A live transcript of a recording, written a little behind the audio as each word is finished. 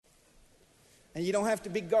And you don't have to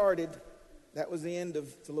be guarded. That was the end of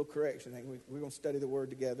the little correction. We're going to study the word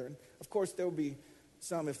together. And of course, there will be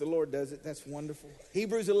some, if the Lord does it, that's wonderful.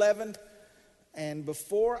 Hebrews 11. And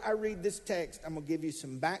before I read this text, I'm going to give you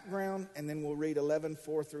some background, and then we'll read 11,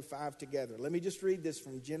 4 through 5 together. Let me just read this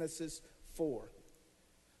from Genesis 4.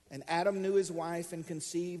 And Adam knew his wife and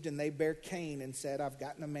conceived, and they bare Cain and said, I've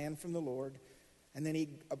gotten a man from the Lord. And then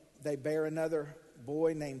they bare another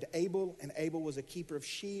boy named Abel, and Abel was a keeper of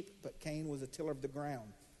sheep, but Cain was a tiller of the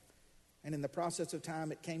ground. And in the process of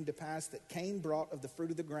time it came to pass that Cain brought of the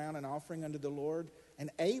fruit of the ground an offering unto the Lord, and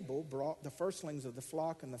Abel brought the firstlings of the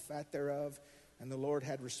flock and the fat thereof. And the Lord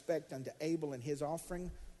had respect unto Abel and his offering,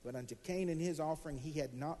 but unto Cain and his offering he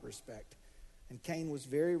had not respect. And Cain was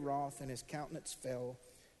very wroth, and his countenance fell.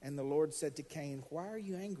 And the Lord said to Cain, why are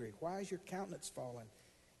you angry? Why is your countenance fallen?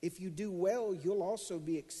 If you do well, you'll also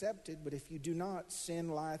be accepted, but if you do not, sin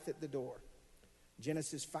lieth at the door.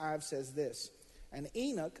 Genesis 5 says this, and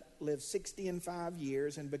Enoch lived 65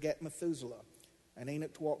 years and begat Methuselah. And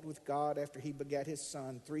Enoch walked with God after he begat his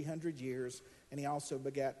son 300 years, and he also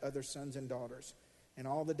begat other sons and daughters. And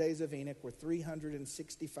all the days of Enoch were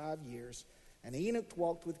 365 years. And Enoch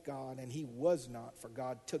walked with God, and he was not, for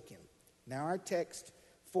God took him. Now our text,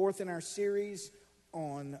 fourth in our series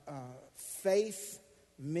on faith,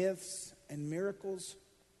 myths, and miracles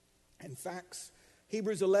and facts.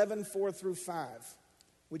 Hebrews 11, 4 through 5.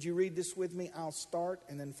 Would you read this with me? I'll start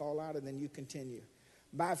and then fall out and then you continue.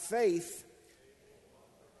 By faith,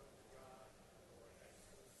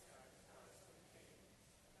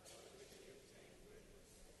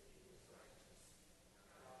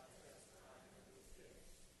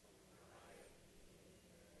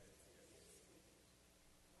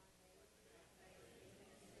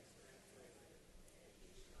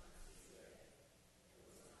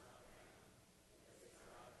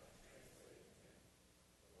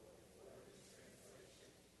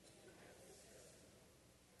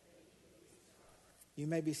 you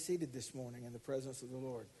may be seated this morning in the presence of the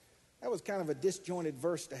Lord. That was kind of a disjointed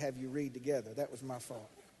verse to have you read together. That was my fault.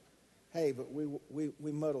 Hey, but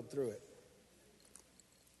we muddled through it.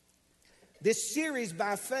 This series,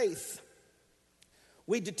 By Faith,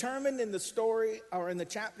 we determined in the story, or in the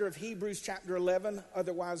chapter of Hebrews, chapter 11,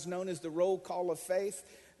 otherwise known as the roll call of faith,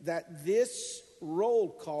 that this roll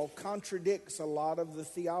call contradicts a lot of the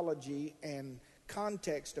theology and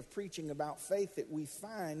context of preaching about faith that we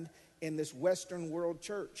find in this Western world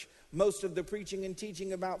church. Most of the preaching and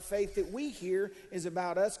teaching about faith that we hear is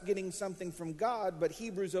about us getting something from God, but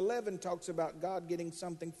Hebrews 11 talks about God getting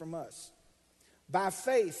something from us. By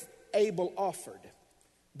faith, Abel offered.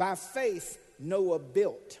 By faith, Noah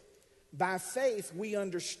built. By faith, we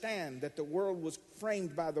understand that the world was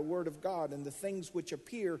framed by the word of God, and the things which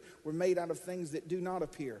appear were made out of things that do not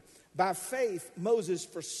appear. By faith, Moses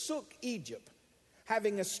forsook Egypt,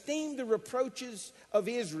 having esteemed the reproaches of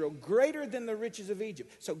Israel greater than the riches of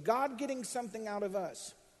Egypt. So God getting something out of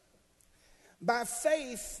us. By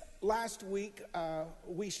faith, last week,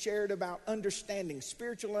 we shared about understanding,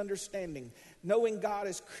 spiritual understanding, knowing God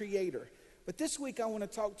as creator. But this week I want to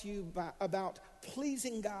talk to you about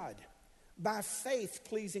pleasing God. By faith,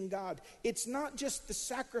 pleasing God. It's not just the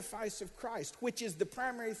sacrifice of Christ, which is the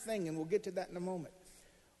primary thing, and we'll get to that in a moment.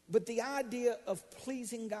 But the idea of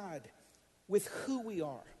pleasing God with who we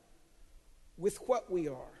are, with what we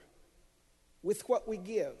are, with what we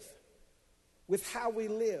give, with how we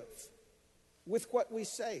live, with what we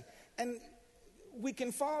say. And we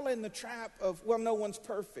can fall in the trap of, well, no one's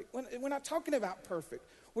perfect. We're not talking about perfect.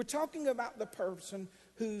 We're talking about the person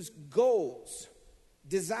whose goals,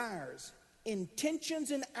 desires,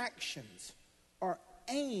 intentions, and actions are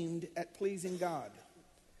aimed at pleasing God.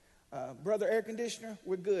 Brother air conditioner,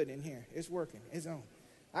 we're good in here. It's working. It's on.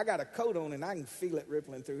 I got a coat on and I can feel it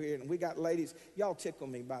rippling through here. And we got ladies. Y'all tickle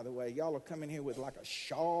me, by the way. Y'all are coming here with like a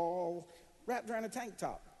shawl wrapped around a tank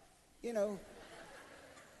top. You know.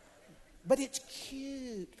 But it's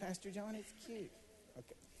cute, Pastor John. It's cute.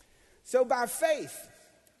 Okay. So by faith,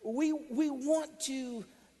 we want to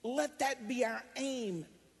let that be our aim.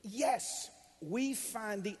 Yes, we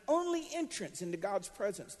find the only entrance into God's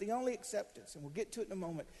presence, the only acceptance, and we'll get to it in a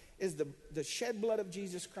moment, is the shed blood of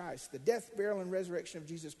Jesus Christ, the death, burial, and resurrection of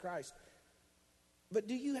Jesus Christ. But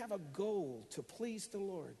do you have a goal to please the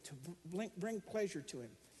Lord, to bring pleasure to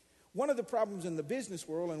him? One of the problems in the business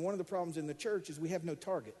world and one of the problems in the church is we have no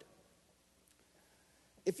target.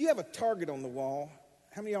 If you have a target on the wall,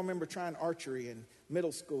 how many of y'all remember trying archery in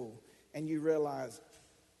middle school and you realize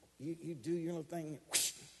you do your little thing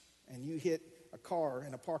and you hit a car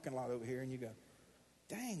in a parking lot over here and you go,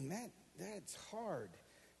 dang, that's hard.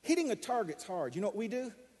 Hitting a target's hard. You know what we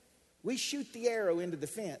do? We shoot the arrow into the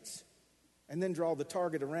fence and then draw the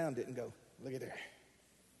target around it and go, look at there.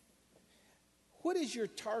 What is your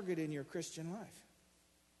target in your Christian life?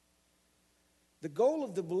 The goal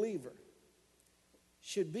of the believer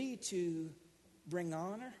should be to bring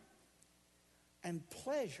honor and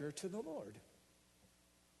pleasure to the Lord.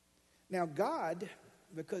 Now God,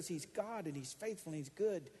 because He's God and He's faithful and He's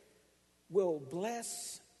good, will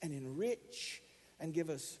bless and enrich and give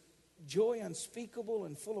us joy unspeakable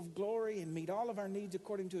and full of glory and meet all of our needs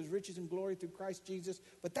according to His riches and glory through Christ Jesus.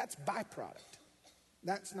 But that's byproduct.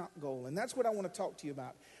 That's not goal. And that's what I want to talk to you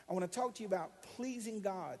about. I want to talk to you about pleasing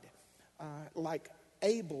God like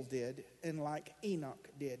Abel did and like Enoch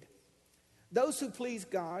did. Those who please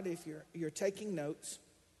God, if you're taking notes,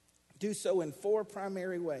 do so in 4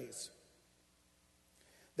 primary ways.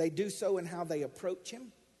 They do so in how they approach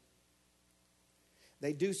Him.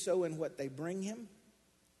 They do so in what they bring Him.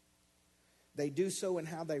 They do so in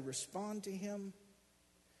how they respond to Him.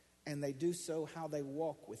 And they do so how they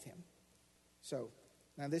walk with Him. So,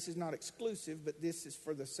 now this is not exclusive, but this is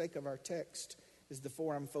for the sake of our text, is the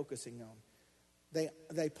 4 I'm focusing on.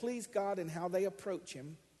 They please God in how they approach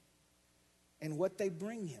Him and what they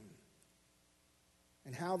bring Him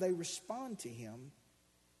and how they respond to Him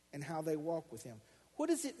and how they walk with Him. What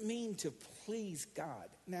does it mean to please God?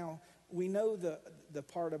 Now, we know the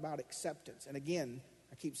part about acceptance. And again,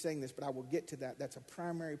 I keep saying this, but I will get to that. That's a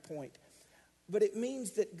primary point. But it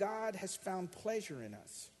means that God has found pleasure in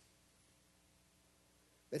us,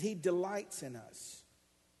 that He delights in us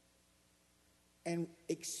and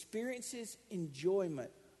experiences enjoyment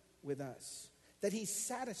with us, that He's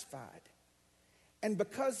satisfied. And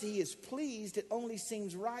because He is pleased, it only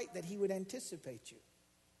seems right that He would anticipate you.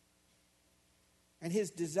 And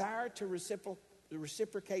His desire to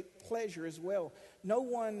reciprocate pleasure as well. No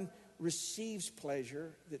one receives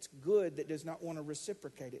pleasure that's good that does not want to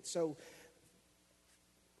reciprocate it. So,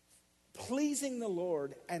 pleasing the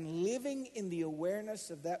Lord and living in the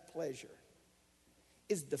awareness of that pleasure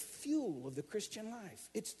is the fuel of the Christian life.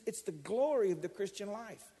 It's the glory of the Christian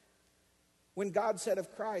life. When God said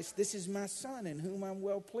of Christ, "This is my Son in whom I'm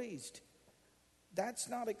well pleased," that's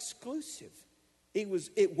not exclusive. It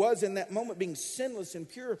was in that moment being sinless and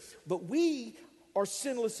pure, but we are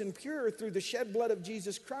sinless and pure through the shed blood of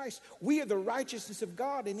Jesus Christ. We are the righteousness of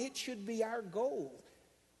God, and it should be our goal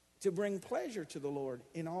to bring pleasure to the Lord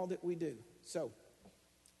in all that we do. So,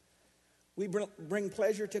 we bring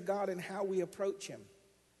pleasure to God in how we approach Him.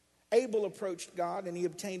 Abel approached God, and he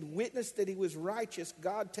obtained witness that he was righteous,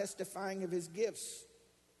 God testifying of his gifts.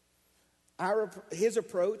 His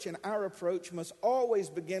approach and our approach must always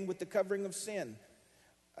begin with the covering of sin.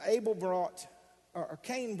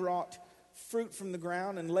 Cain brought fruit from the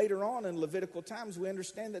ground, and later on in Levitical times we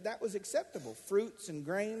understand that was acceptable. Fruits and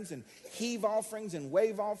grains and heave offerings and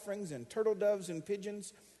wave offerings and turtle doves and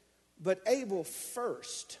pigeons. But Abel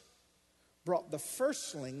first brought the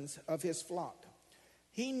firstlings of his flock.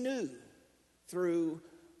 He knew through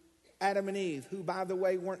Adam and Eve, who by the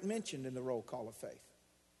way weren't mentioned in the roll call of faith.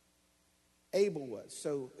 Abel was.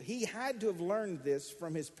 So he had to have learned this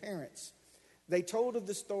from his parents. They told of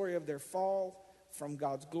the story of their fall from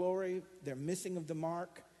God's glory, their missing of the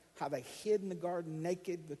mark, how they hid in the garden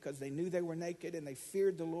naked because they knew they were naked and they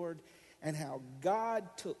feared the Lord, and how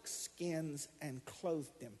God took skins and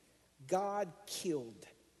clothed them. God killed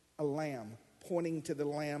a lamb, pointing to the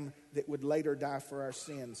lamb that would later die for our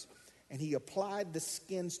sins. And He applied the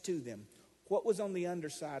skins to them. What was on the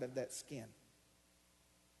underside of that skin?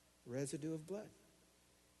 Residue of blood.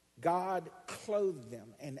 God clothed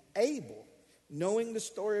them. And Abel, knowing the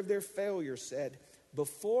story of their failure, said,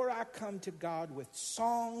 "Before I come to God with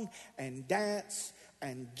song and dance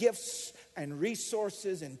and gifts and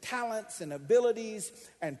resources and talents and abilities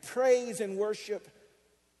and praise and worship,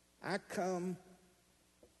 I come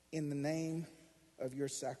in the name of your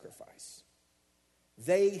sacrifice."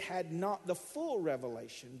 They had not the full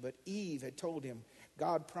revelation, but Eve had told him,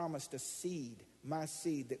 God promised a seed, my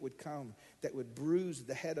seed, that would come, that would bruise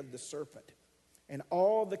the head of the serpent. And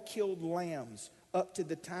all the killed lambs up to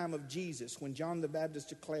the time of Jesus, when John the Baptist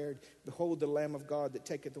declared, "Behold the Lamb of God that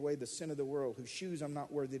taketh away the sin of the world, whose shoes I'm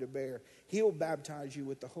not worthy to bear. He'll baptize you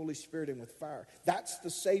with the Holy Spirit and with fire." That's the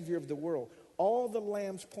Savior of the world. All the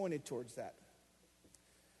lambs pointed towards that.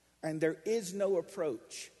 And there is no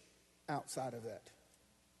approach outside of that.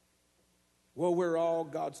 Well, we're all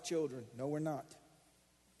God's children. No, we're not.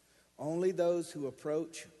 Only those who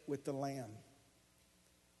approach with the Lamb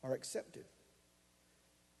are accepted.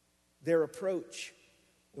 Their approach,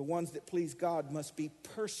 the ones that please God, must be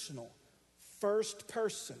personal, first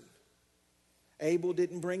person. Abel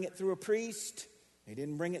didn't bring it through a priest. He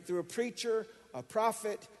didn't bring it through a preacher, a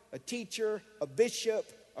prophet, a teacher, a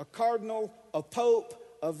bishop, a cardinal, a pope,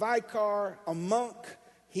 a vicar, a monk.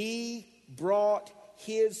 He brought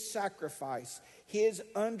his sacrifice, his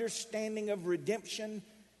understanding of redemption.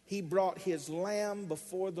 He brought his lamb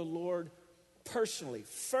before the Lord personally,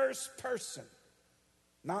 first person.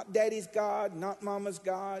 Not daddy's God, not mama's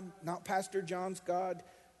God, not Pastor John's God,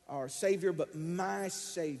 our Savior, but my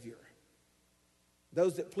Savior.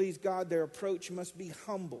 Those that please God, their approach must be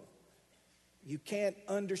humble. You can't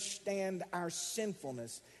understand our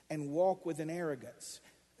sinfulness and walk with an arrogance.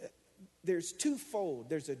 There's twofold.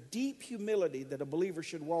 There's a deep humility that a believer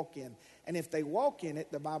should walk in. And if they walk in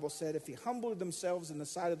it, the Bible said, if they humble themselves in the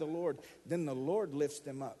sight of the Lord, then the Lord lifts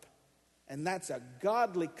them up. And that's a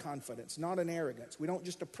godly confidence, not an arrogance. We don't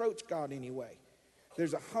just approach God anyway.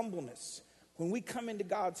 There's a humbleness. When we come into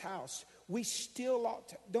God's house, we still ought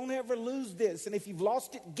to, don't ever lose this. And if you've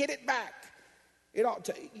lost it, get it back. It ought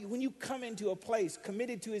to, when you come into a place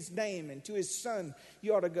committed to his name and to his son,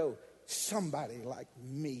 you ought to go, somebody like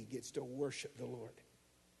me gets to worship the Lord.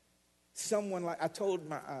 Someone like, I told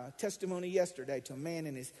my testimony yesterday to a man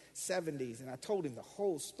in his 70s, and I told him the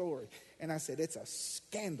whole story. And I said, it's a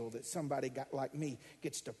scandal that somebody like me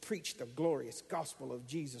gets to preach the glorious gospel of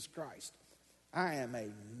Jesus Christ. I am a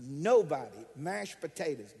nobody, mashed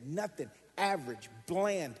potatoes, nothing, average,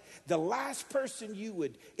 bland. The last person you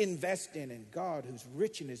would invest in, and God, who's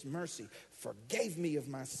rich in his mercy, forgave me of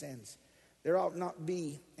my sins. There ought not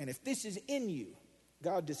be, and if this is in you,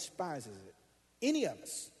 God despises it. Any of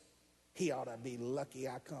us. He ought to be lucky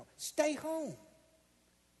I come. Stay home.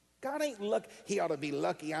 God ain't lucky. He ought to be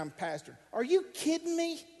lucky I'm pastor. Are you kidding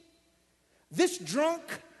me? This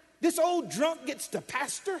old drunk gets to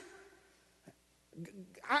pastor?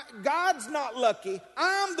 God's not lucky.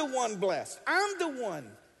 I'm the one blessed. I'm the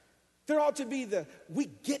one. There ought to be we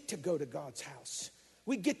get to go to God's house.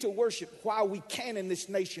 We get to worship while we can in this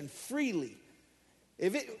nation freely.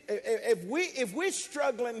 If we're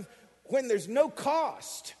struggling when there's no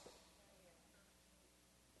cost,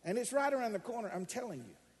 and it's right around the corner, I'm telling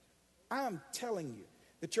you,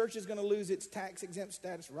 the church is going to lose its tax-exempt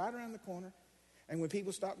status right around the corner. And when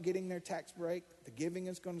people stop getting their tax break, the giving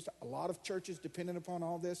is going to stop. A lot of churches dependent upon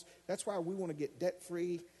all this. That's why we want to get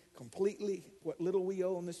debt-free completely, what little we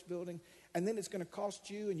owe in this building. And then it's going to cost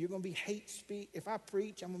you, and you're going to be hate speech. If I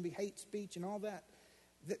preach, I'm going to be hate speech and all that.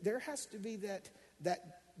 There has to be that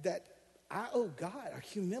I owe God, a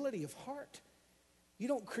humility of heart. You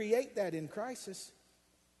don't create that in crisis.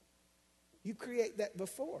 You create that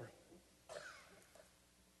before.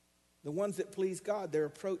 The ones that please God, their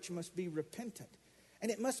approach must be repentant. And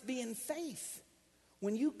it must be in faith.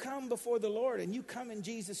 When you come before the Lord and you come in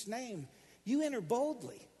Jesus' name, you enter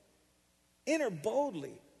boldly. Enter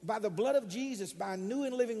boldly by the blood of Jesus, by a new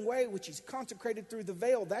and living way, which he's consecrated through the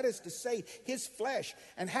veil. That is to say, his flesh.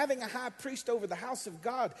 And having a high priest over the house of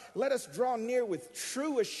God, let us draw near with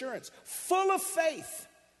true assurance, full of faith.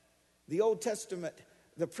 The Old Testament,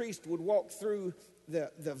 the priest would walk through the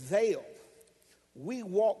veil. We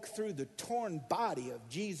walk through the torn body of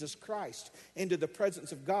Jesus Christ into the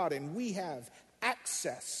presence of God, and we have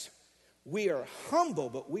access. We are humble,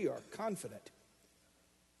 but we are confident.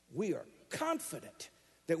 We are confident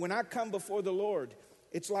that when I come before the Lord,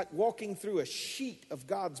 it's like walking through a sheet of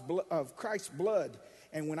Christ's blood.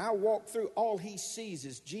 And when I walk through, all he sees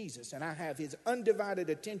is Jesus, and I have his undivided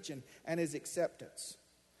attention and his acceptance.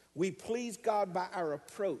 We please God by our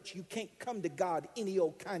approach. You can't come to God any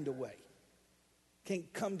old kind of way.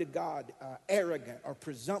 Can't come to God arrogant or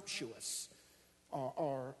presumptuous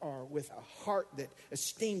or with a heart that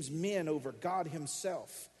esteems men over God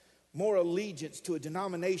himself. More allegiance to a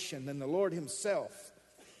denomination than the Lord himself.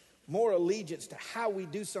 More allegiance to how we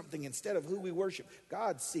do something instead of who we worship.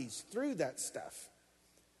 God sees through that stuff.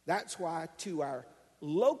 That's why to our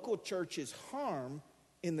local churches harm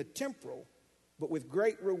in the temporal, but with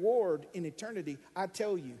great reward in eternity, I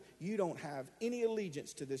tell you, you don't have any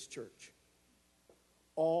allegiance to this church.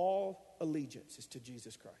 All allegiance is to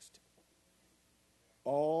Jesus Christ.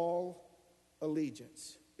 All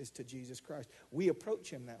allegiance is to Jesus Christ. We approach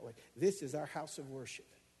him that way. This is our house of worship.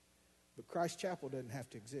 But Christ Chapel doesn't have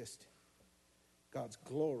to exist. God's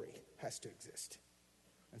glory has to exist.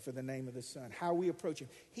 And for the name of the Son, how we approach him,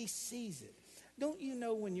 he sees it. Don't you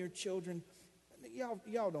know when your children,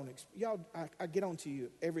 I get on to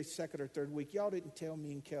you every second or third week. Y'all didn't tell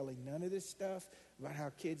me and Kelly none of this stuff about how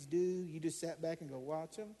kids do. You just sat back and go,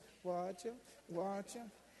 watch them, watch them, watch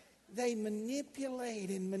them. They manipulate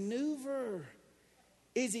and maneuver.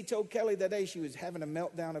 Izzy told Kelly that day she was having a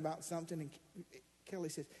meltdown about something, and Kelly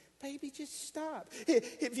says, baby, just stop.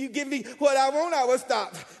 If you give me what I want, I will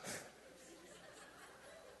stop.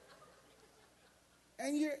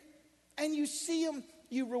 And you see them,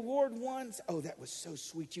 You reward one, oh, that was so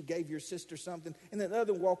sweet. You gave your sister something. And then the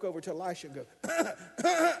other walk over to Elisha and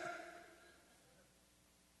go,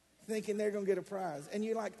 thinking they're going to get a prize. And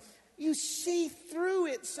you're like, you see through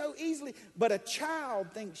it so easily. But a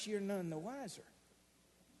child thinks you're none the wiser.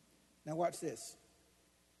 Now watch this.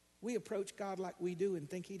 We approach God like we do and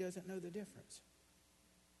think he doesn't know the difference.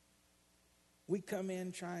 We come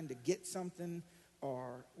in trying to get something,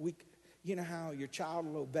 or you know how your child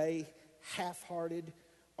will obey half-hearted,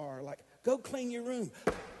 or like, go clean your room.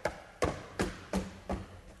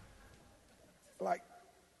 Like,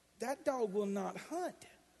 that dog will not hunt.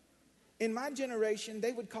 In my generation,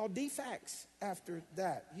 they would call defects after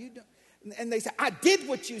that. You don't, and they say, I did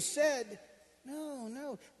what you said.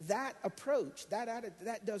 No, that approach, that attitude,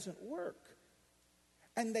 that doesn't work.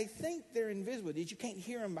 And they think they're invisible. You can't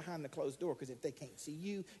hear them behind the closed door, because if they can't see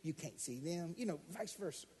you, you can't see them, vice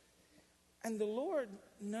versa. And the Lord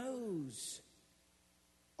knows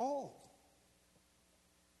all.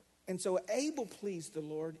 And so Abel pleased the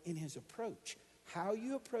Lord in his approach. How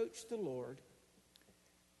you approach the Lord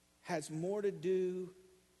has more to do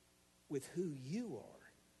with who you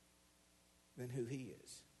are than who he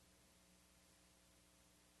is.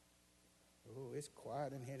 Oh, it's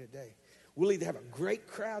quiet in here today. We'll either have a great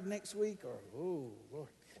crowd next week or, oh, Lord.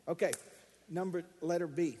 Okay, letter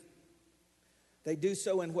B. They do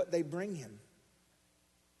so in what they bring him.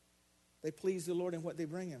 They please the Lord in what they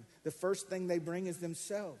bring him. The first thing they bring is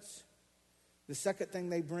themselves. The second thing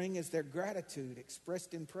they bring is their gratitude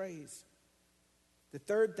expressed in praise. The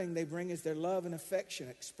third thing they bring is their love and affection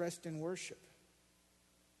expressed in worship.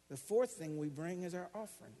 The fourth thing we bring is our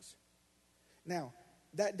offerings. Now,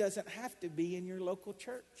 that doesn't have to be in your local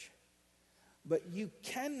church. But you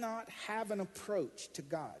cannot have an approach to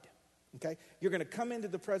God. Okay? You're going to come into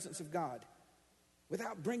the presence of God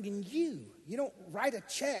without bringing you. You don't write a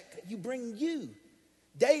check, you bring you.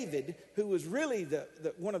 David, who was really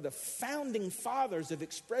one of the founding fathers of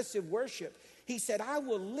expressive worship, he said, I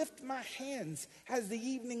will lift my hands as the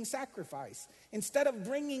evening sacrifice. Instead of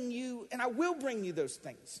bringing you, and I will bring you those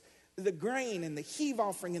things, the grain and the heave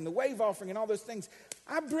offering and the wave offering and all those things,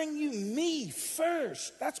 I bring you me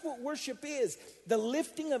first. That's what worship is. The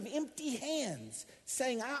lifting of empty hands,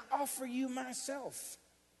 saying, I offer you myself.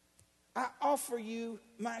 I offer you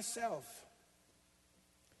myself.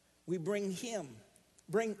 We bring him.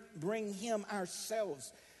 Bring him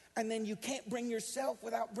ourselves. And then you can't bring yourself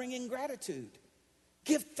without bringing gratitude.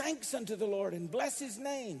 Give thanks unto the Lord and bless his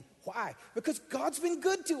name. Why? Because God's been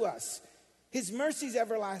good to us. His mercy is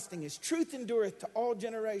everlasting. His truth endureth to all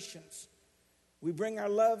generations. We bring our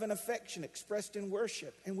love and affection expressed in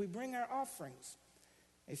worship, and we bring our offerings.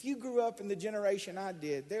 If you grew up in the generation I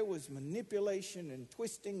did, there was manipulation and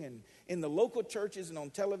twisting and in the local churches and on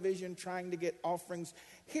television trying to get offerings.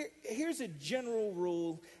 Here's a general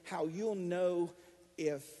rule how you'll know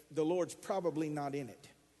if the Lord's probably not in it.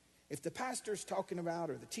 If the pastor's talking about,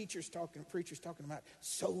 or the teacher's talking, preacher's talking about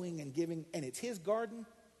sowing and giving, and it's his garden,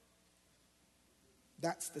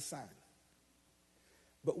 that's the sign.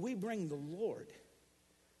 But we bring the Lord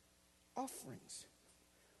offerings,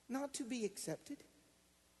 not to be accepted,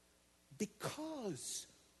 because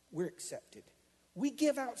we're accepted. We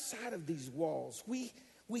give outside of these walls. We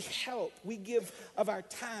help. We give of our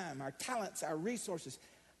time, our talents, our resources,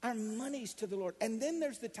 our monies to the Lord. And then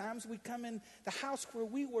there's the times we come in the house where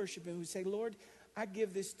we worship and we say, Lord, I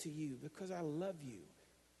give this to you because I love you.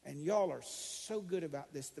 And y'all are so good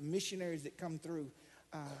about this. The missionaries that come through,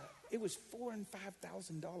 it was $4,000 and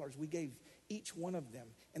 $5,000 we gave each one of them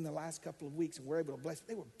in the last couple of weeks, and we're able to bless.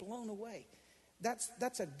 They were blown away.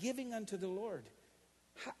 That's a giving unto the Lord.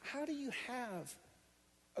 How do you have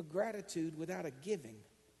a gratitude without a giving?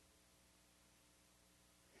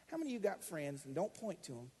 How many of you got friends, and don't point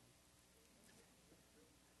to them,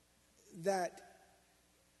 that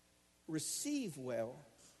receive well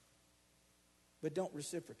but don't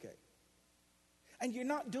reciprocate? And you're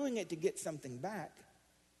not doing it to get something back.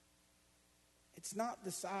 It's not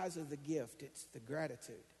the size of the gift, it's the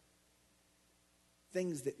gratitude.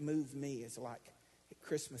 Things that move me is like at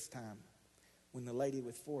Christmas time when the lady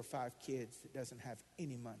with 4 or 5 kids that doesn't have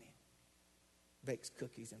any money bakes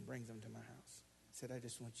cookies and brings them to my house. I said, I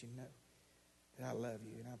just want you to know that I love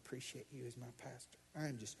you and I appreciate you as my pastor. I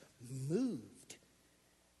am just moved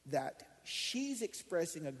that she's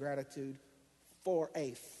expressing a gratitude for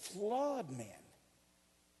a flawed man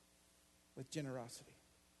with generosity.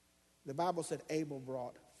 The Bible said Abel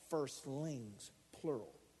brought firstlings,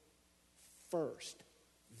 plural. First,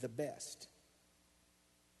 the best.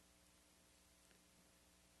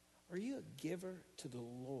 Are you a giver to the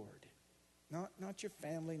Lord? Not your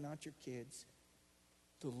family, not your kids.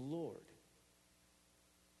 The Lord.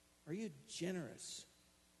 Are you generous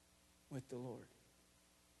with the Lord?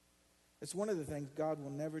 It's one of the things God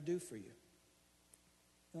will never do for you.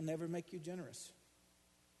 He'll never make you generous.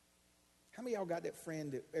 How many of y'all got that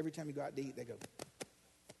friend that every time you go out to eat, they go,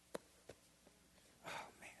 oh,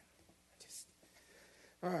 man,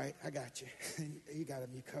 all right, I got you. You got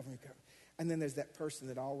him, you cover him, And then there's that person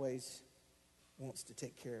that always wants to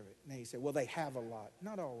take care of it. Now you say, well, they have a lot.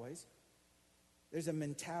 Not always. There's a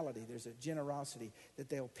mentality, there's a generosity that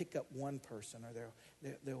they'll pick up one person or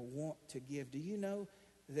they'll want to give. Do you know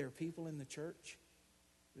there are people in the church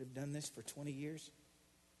that have done this for 20 years?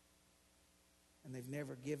 And they've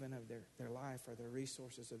never given of their life or their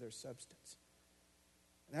resources or their substance.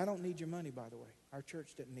 And I don't need your money, by the way. Our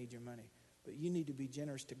church doesn't need your money. But you need to be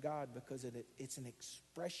generous to God because it's an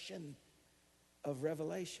expression of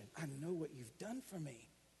revelation. I know what you've done for me.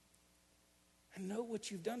 I know what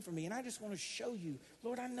you've done for me. And I just want to show you,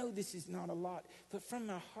 Lord, I know this is not a lot. But from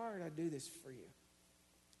my heart, I do this for you.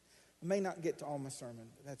 I may not get to all my sermon,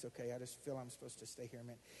 but that's okay. I just feel I'm supposed to stay here a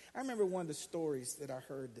minute. I remember one of the stories that I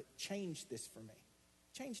heard that changed this for me.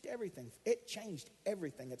 Changed everything. It changed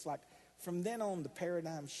everything. It's like from then on, the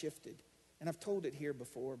paradigm shifted. And I've told it here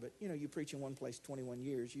before, but you know, you preach in one place 21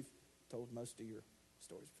 years. You've told most of your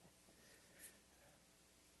stories before.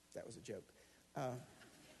 That was a joke.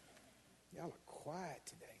 Y'all are quiet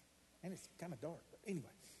today. And it's kind of dark. But anyway.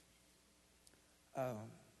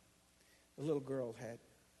 The little girl had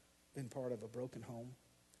been part of a broken home.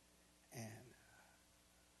 And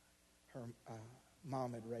her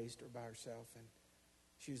mom had raised her by herself. And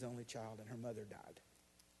she was the only child. And her mother died.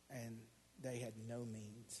 And they had no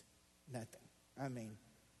means. Nothing. I mean,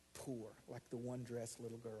 poor. Like the one-dressed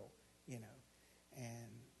little girl, you know. And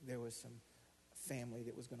there was some family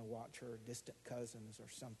that was going to watch her, distant cousins or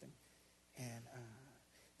something. And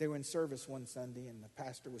they were in service one Sunday, and the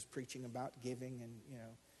pastor was preaching about giving, and, you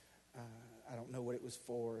know, I don't know what it was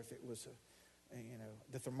for, if it was,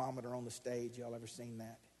 the thermometer on the stage. Y'all ever seen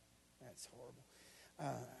that? That's horrible.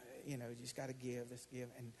 You just got to give, let's give.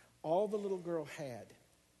 And all the little girl had,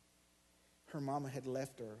 her mama had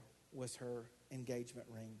left her, was her engagement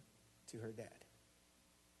ring to her dad.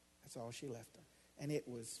 That's all she left her. And it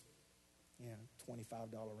was, $25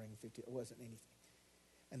 ring, $50, it wasn't anything.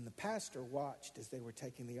 And the pastor watched as they were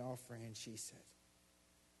taking the offering, and she said,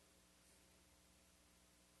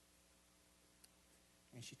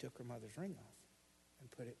 and she took her mother's ring off and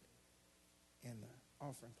put it in the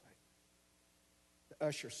offering plate. The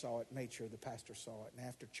usher saw it, made sure the pastor saw it, and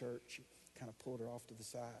after church, she kind of pulled her off to the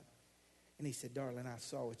side. And he said, darling, I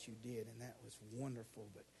saw what you did, and that was wonderful,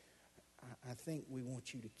 but I think we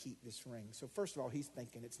want you to keep this ring. So first of all, he's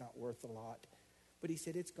thinking it's not worth a lot. But he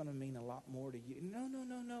said, it's going to mean a lot more to you.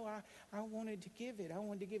 No. I wanted to give it. I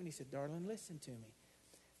wanted to give it. And he said, darling, listen to me.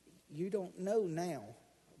 You don't know now,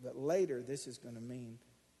 but later this is going to mean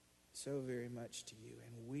so very much to you.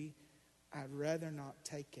 And I'd rather not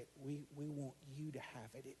take it. We want you to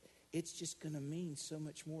have it. It's just going to mean so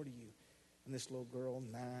much more to you. And this little girl,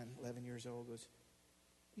 9, 11 years old, goes,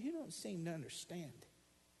 you don't seem to understand.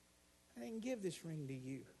 I didn't give this ring to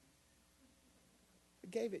you. I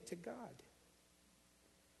gave it to God.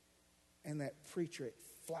 And that preacher, it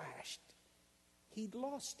flashed. He'd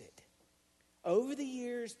lost it. Over the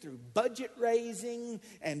years, through budget raising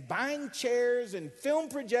and buying chairs and film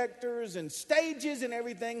projectors and stages and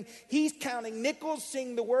everything, he's counting nickels,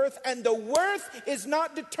 seeing the worth. And the worth is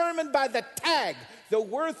not determined by the tag. The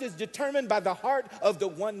worth is determined by the heart of the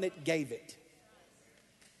one that gave it.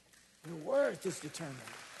 The worth is determined.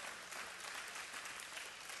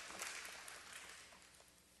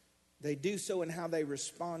 They do so in how they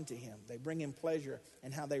respond to him. They bring him pleasure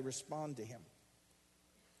in how they respond to him.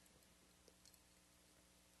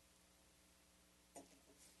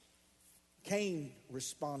 Cain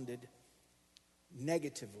responded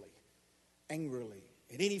negatively, angrily,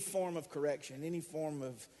 in any form of correction, any form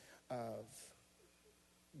of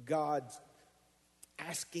God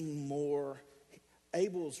asking more.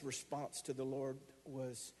 Abel's response to the Lord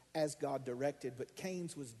was as God directed, but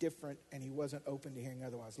Cain's was different, and he wasn't open to hearing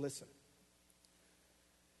otherwise. Listen.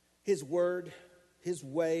 His word, his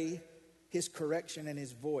way, his correction, and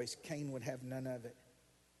his voice, Cain would have none of it.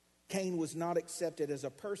 Cain was not accepted as a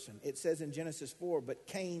person. It says in Genesis 4, but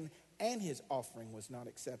Cain and his offering was not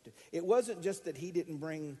accepted. It wasn't just that he didn't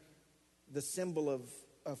bring the symbol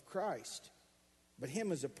of Christ, but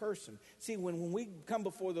him as a person. See, when we come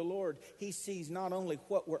before the Lord, he sees not only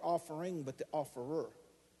what we're offering, but the offerer.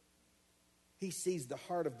 He sees the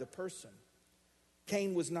heart of the person.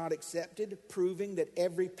 Cain was not accepted, proving that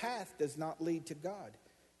every path does not lead to God.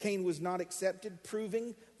 Cain was not accepted,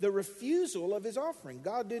 proving the refusal of his offering.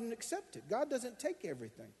 God didn't accept it. God doesn't take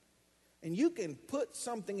everything. And you can put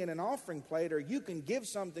something in an offering plate, or you can give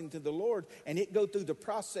something to the Lord and it go through the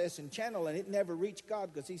process and channel and it never reach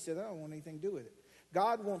God because he said, I don't want anything to do with it.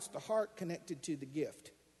 God wants the heart connected to the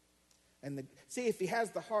gift. And see, if he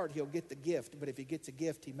has the heart, he'll get the gift. But if he gets a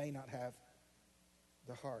gift, he may not have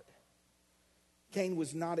the heart. Cain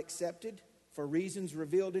was not accepted for reasons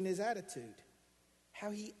revealed in his attitude.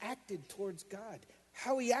 How he acted towards God.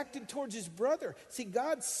 How he acted towards his brother. See,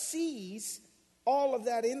 God sees all of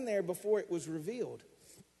that in there before it was revealed.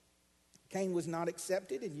 Cain was not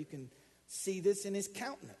accepted, and you can see this in his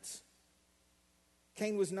countenance.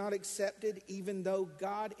 Cain was not accepted even though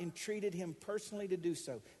God entreated him personally to do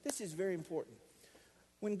so. This is very important.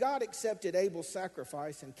 When God accepted Abel's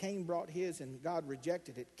sacrifice and Cain brought his and God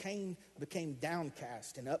rejected it, Cain became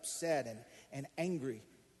downcast and upset and angry.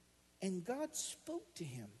 And God spoke to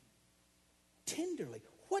him tenderly.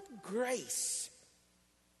 What grace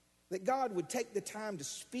that God would take the time to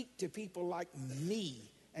speak to people like me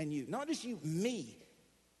and you. Not just you, me.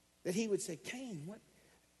 That he would say, Cain,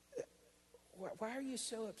 why are you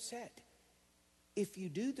so upset? If you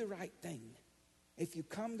do the right thing, if you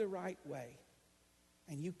come the right way,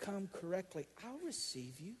 and you come correctly, I'll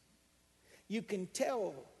receive you. You can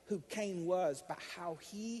tell who Cain was by how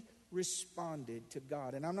he responded to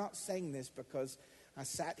God. And I'm not saying this because I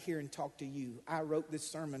sat here and talked to you. I wrote this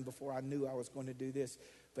sermon before I knew I was going to do this.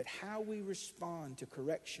 But how we respond to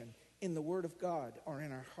correction in the Word of God or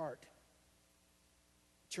in our heart.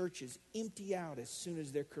 Churches empty out as soon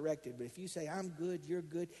as they're corrected. But if you say, I'm good, you're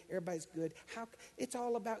good, everybody's good. It's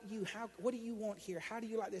all about you. What do you want here? How do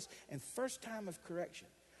you like this? And first time of correction,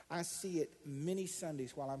 I see it many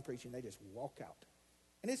Sundays while I'm preaching. They just walk out.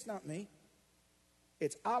 And it's not me.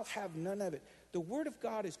 It's I'll have none of it. The Word of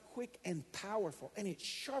God is quick and powerful, and it's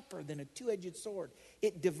sharper than a two-edged sword.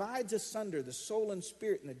 It divides asunder the soul and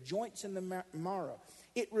spirit and the joints and the marrow.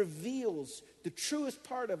 It reveals the truest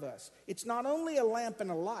part of us. It's not only a lamp and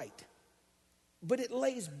a light, but it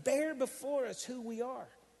lays bare before us who we are.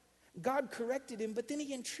 God corrected him, but then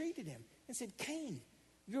he entreated him and said, Cain,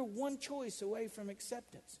 you're one choice away from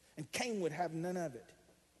acceptance. And Cain would have none of it.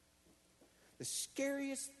 The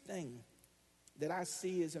scariest thing that I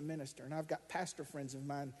see as a minister, and I've got pastor friends of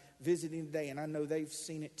mine visiting today, and I know they've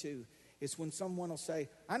seen it too, is when someone will say,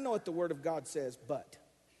 I know what the Word of God says, but.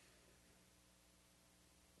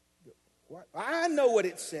 I know what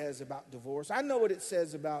it says about divorce. I know what it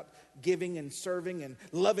says about giving and serving and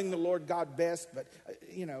loving the Lord God best, but,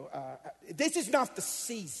 this is not the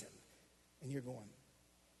season. And you're going,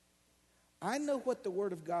 I know what the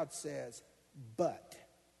Word of God says, but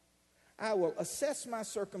I will assess my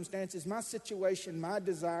circumstances, my situation, my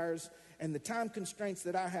desires, and the time constraints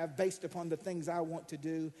that I have based upon the things I want to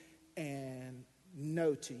do, and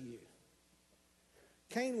no to you.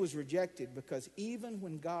 Cain was rejected because even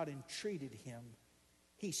when God entreated him,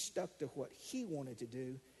 he stuck to what he wanted to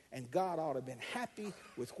do, and God ought to have been happy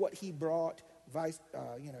with what he brought, et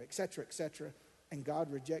cetera, and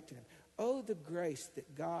God rejected him. Oh, the grace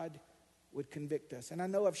that God would convict us. And I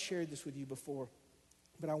know I've shared this with you before,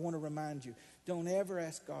 but I want to remind you, don't ever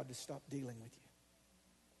ask God to stop dealing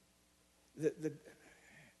with you.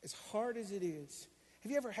 As hard as it is,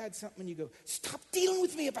 have you ever had something and you go, stop dealing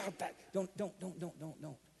with me about that? Don't.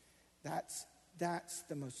 That's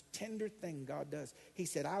the most tender thing God does. He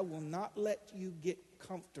said, I will not let you get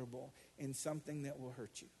comfortable in something that will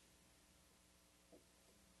hurt you.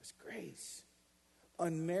 It's grace.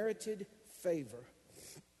 Unmerited favor.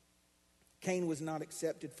 Cain was not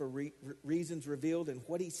accepted for reasons revealed in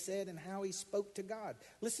what he said and how he spoke to God.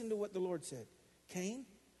 Listen to what the Lord said. Cain,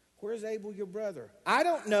 where's Abel, your brother? I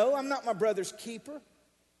don't know. I'm not my brother's keeper.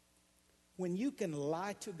 When you can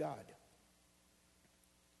lie to God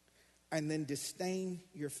and then disdain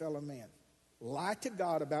your fellow man, lie to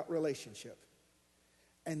God about relationship,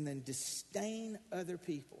 and then disdain other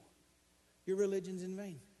people, your religion's in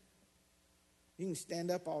vain. You can stand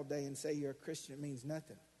up all day and say you're a Christian. It means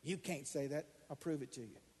nothing. You can't say that. I'll prove it to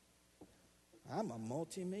you. I'm a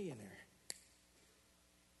multimillionaire.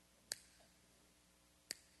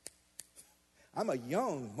 I'm a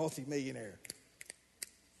young multimillionaire.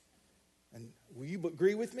 And will you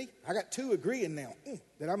agree with me? I got two agreeing now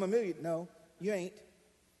that I'm a million. No, you ain't.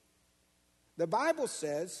 The Bible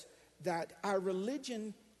says that our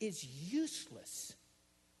religion is useless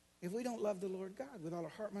if we don't love the Lord God with all our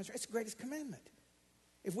heart, mind, soul. It's the greatest commandment.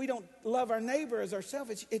 If we don't love our neighbor as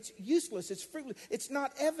ourselves, it's useless. It's fruitless. It's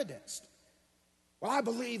not evidenced. Well, I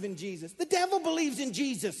believe in Jesus. The devil believes in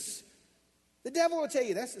Jesus. The devil will tell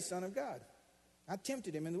you that's the Son of God. I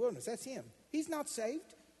tempted him in the wilderness. That's him. He's not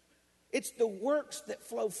saved. It's the works that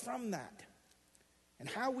flow from that. And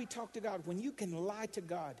how we talk to God. When you can lie to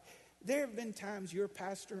God, There have been times your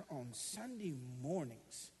pastor on Sunday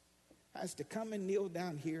mornings has to come and kneel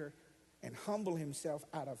down here and humble himself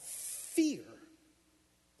out of fear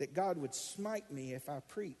that God would smite me if I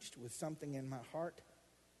preached with something in my heart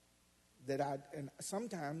and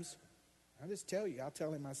sometimes, I'll just tell you, I'll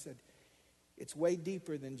tell him, I said, it's way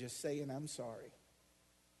deeper than just saying I'm sorry.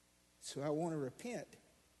 So I want to repent.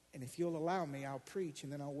 And if you'll allow me, I'll preach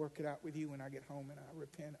and then I'll work it out with you when I get home and I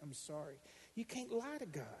repent. I'm sorry. You can't lie to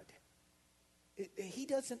God. He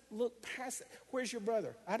doesn't look past it. Where's your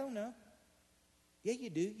brother? I don't know. Yeah, you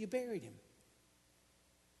do. You buried him.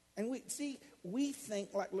 And we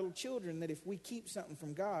think like little children that if we keep something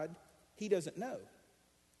from God, he doesn't know.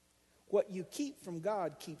 What you keep from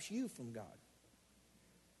God keeps you from God.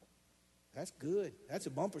 That's good. That's a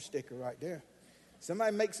bumper sticker right there.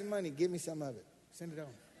 Somebody make some money. Give me some of it. Send it on.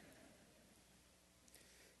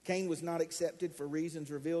 Cain was not accepted for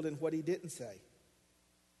reasons revealed in what he didn't say.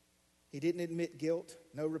 He didn't admit guilt,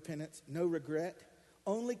 no repentance, no regret,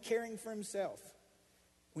 only caring for himself.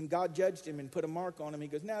 When God judged him and put a mark on him, he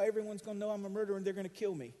goes, now everyone's going to know I'm a murderer and they're going to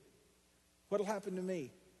kill me. What'll happen to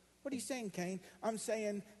me? What are you saying, Cain? I'm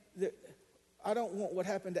saying that I don't want what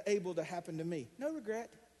happened to Abel to happen to me. No regret.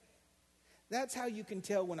 That's how you can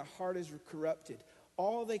tell when a heart is corrupted.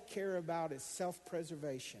 All they care about is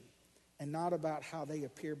self-preservation and not about how they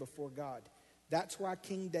appear before God. That's why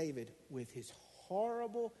King David, with his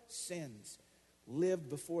horrible sins, lived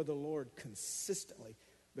before the Lord consistently.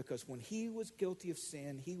 Because when he was guilty of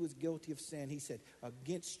sin, he said,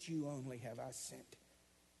 against you only have I sinned.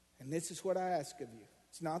 And this is what I ask of you.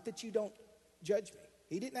 It's not that you don't judge me.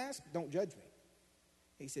 He didn't ask, don't judge me.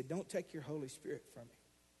 He said, don't take your Holy Spirit from me.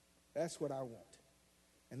 That's what I want.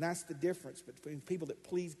 And that's the difference between people that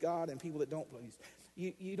please God and people that don't please.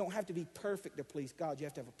 You don't have to be perfect to please God. You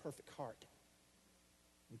have to have a perfect heart.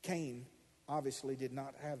 And Cain obviously did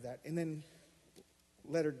not have that. And then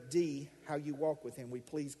letter D, how you walk with him. We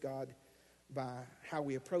please God by how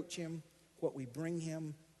we approach him, what we bring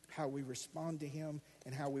him, how we respond to him,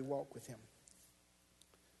 and how we walk with him.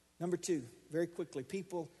 Number 2, very quickly,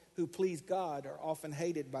 people who please God are often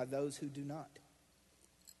hated by those who do not.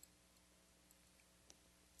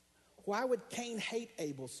 Why would Cain hate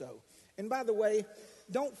Abel so? And by the way,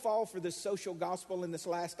 don't fall for this social gospel in this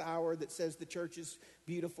last hour that says the church is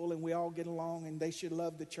beautiful and we all get along and they should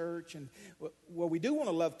love the church. And well, we do want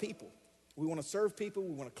to love people. We want to serve people.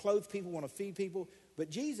 We want to clothe people. We want to feed people. But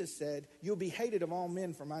Jesus said, you'll be hated of all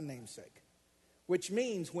men for my name's sake. Which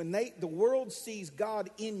means when the world sees God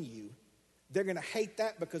in you, they're going to hate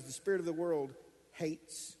that because the spirit of the world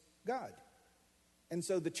hates God. And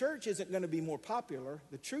so the church isn't going to be more popular.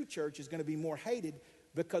 The true church is going to be more hated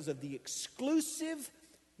because of the exclusive,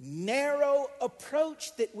 narrow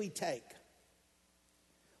approach that we take.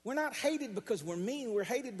 We're not hated because we're mean. We're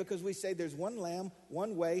hated because we say there's one Lamb,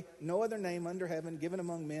 one way, no other name under heaven given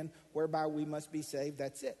among men whereby we must be saved.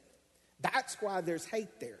 That's it. That's why there's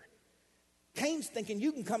hate there. Cain's thinking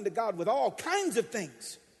you can come to God with all kinds of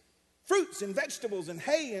things. Fruits and vegetables and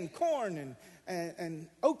hay and corn and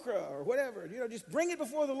okra or whatever. Just bring it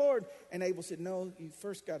before the Lord. And Abel said, no, you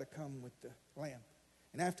first got to come with the lamb.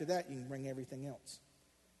 And after that, you can bring everything else.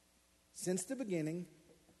 Since the beginning,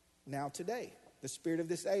 now today, the spirit of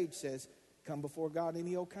this age says, come before God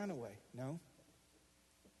any old kind of way. No.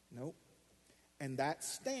 Nope. And that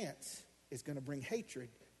stance is going to bring hatred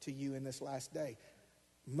to you in this last day.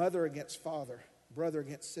 Mother against father, brother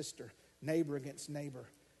against sister, neighbor against neighbor.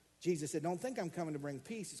 Jesus said, don't think I'm coming to bring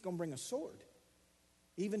peace. It's going to bring a sword,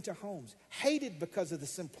 even to homes. Hated because of the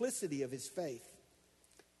simplicity of his faith.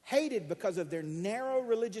 Hated because of their narrow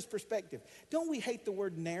religious perspective. Don't we hate the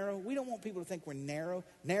word narrow? We don't want people to think we're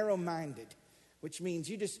narrow-minded, which means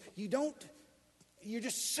you're just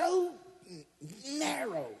so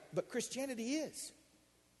narrow. But Christianity is.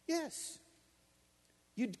 Yes.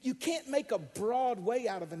 You can't make a broad way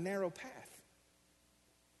out of a narrow path.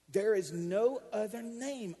 There is no other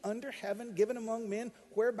name under heaven given among men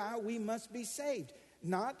whereby we must be saved.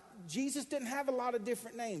 Jesus didn't have a lot of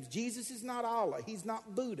different names. Jesus is not Allah. He's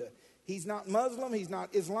not Buddha. He's not Muslim. He's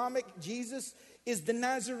not Islamic. Jesus is the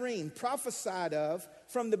Nazarene, prophesied of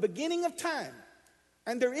from the beginning of time.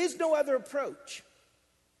 And there is no other approach.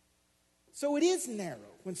 So it is narrow.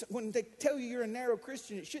 When they tell you you're a narrow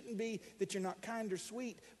Christian, it shouldn't be that you're not kind or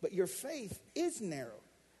sweet, but your faith is narrow.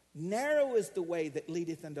 Narrow is the way that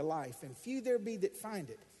leadeth unto life, and few there be that find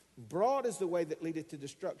it. Broad is the way that leadeth to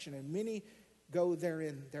destruction, and many go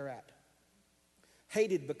therein thereat.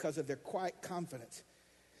 Hated because of their quiet confidence.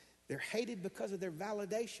 They're hated because of their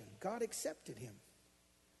validation. God accepted him.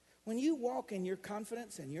 When you walk in your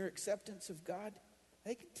confidence and your acceptance of God,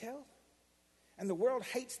 they can tell. And the world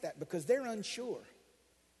hates that because they're unsure.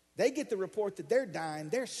 They get the report that they're dying.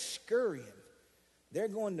 They're scurrying. They're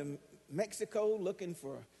going to Mexico looking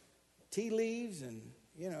for tea leaves and,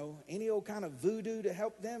 any old kind of voodoo to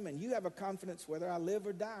help them. And you have a confidence, whether I live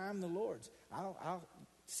or die, I'm the Lord's. I'll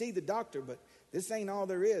see the doctor, but this ain't all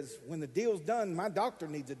there is. When the deal's done, my doctor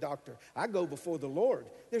needs a doctor. I go before the Lord.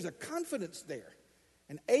 There's a confidence there.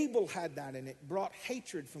 And Abel had that, and it brought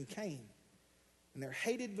hatred from Cain. And they're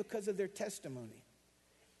hated because of their testimony.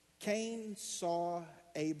 Cain saw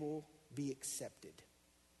Abel be accepted.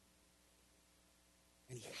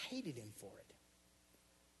 And he hated him for it.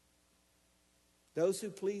 Those who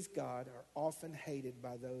please God are often hated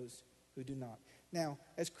by those who do not. Now,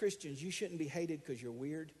 as Christians, you shouldn't be hated because you're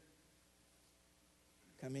weird.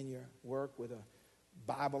 Come in your work with a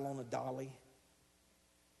Bible on a dolly.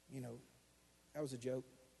 That was a joke.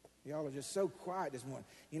 Y'all are just so quiet this morning.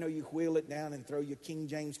 You wheel it down and throw your King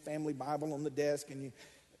James Family Bible on the desk, and you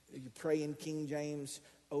pray in King James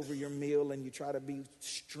over your meal, and you try to be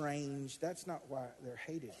strange. That's not why they're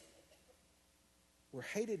hated. We're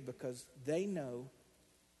hated because they know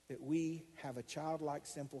that we have a childlike,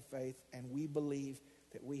 simple faith, and we believe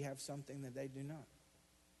that we have something that they do not.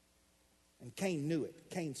 And Cain knew it.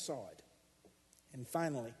 Cain saw it. And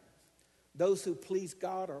finally, those who please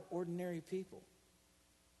God are ordinary people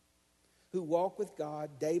who walk with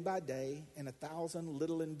God day by day in 1,000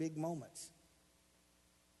 little and big moments.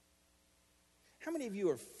 How many of you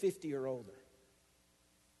are 50 or older?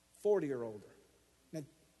 40 or older? Now,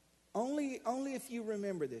 only if you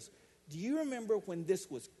remember this. Do you remember when this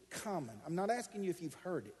was common? I'm not asking you if you've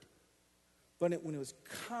heard it. But when it was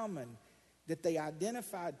common that they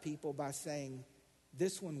identified people by saying,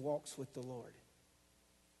 this one walks with the Lord.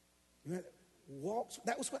 Remember,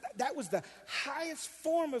 that was the highest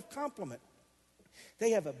form of compliment.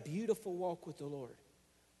 They have a beautiful walk with the Lord.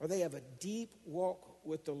 Or they have a deep walk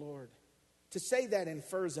with the Lord. To say that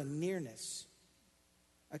infers a nearness,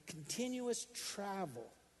 a continuous travel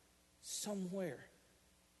somewhere.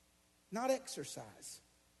 Not exercise.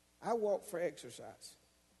 I walk for exercise.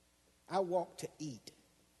 I walk to eat.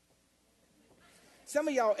 Some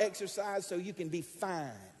of y'all exercise so you can be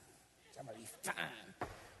fine. Somebody be fine.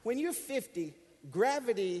 When you're 50,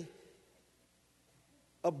 gravity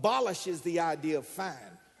abolishes the idea of fine.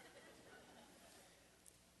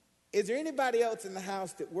 Is there anybody else in the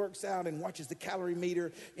house that works out and watches the calorie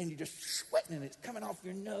meter and you're just sweating and it's coming off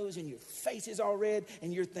your nose and your face is all red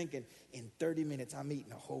and you're thinking, in 30 minutes I'm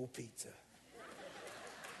eating a whole pizza?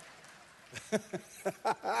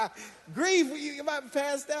 Grief, you might be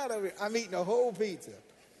passed out over it. I'm eating a whole pizza.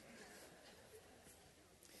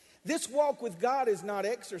 This walk with God is not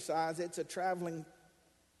exercise, it's a traveling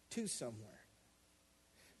to somewhere.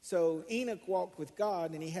 So Enoch walked with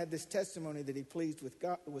God, and he had this testimony that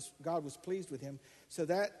God was pleased with him. So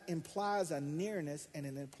that implies a nearness, and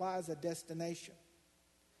it implies a destination.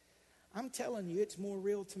 I'm telling you, it's more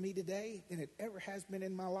real to me today than it ever has been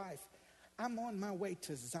in my life. I'm on my way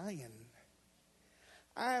to Zion.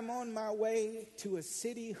 I am on my way to a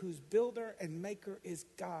city whose builder and maker is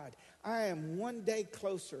God. I am one day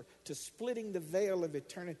closer to splitting the veil of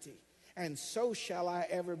eternity. And so shall I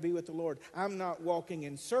ever be with the Lord. I'm not walking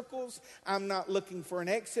in circles. I'm not looking for an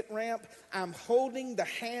exit ramp. I'm holding the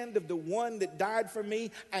hand of the one that died for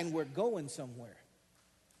me, and we're going somewhere.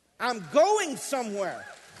 I'm going somewhere.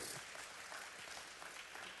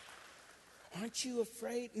 Aren't you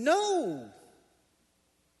afraid? No.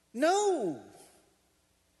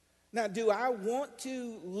 Now, do I want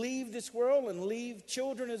to leave this world and leave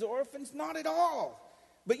children as orphans? Not at all.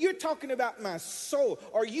 But you're talking about my soul.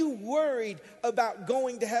 Are you worried about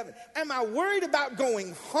going to heaven? Am I worried about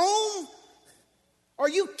going home? Are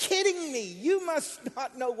you kidding me? You must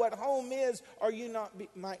not know what home is, or you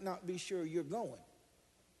might not be sure you're going.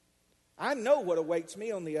 I know what awaits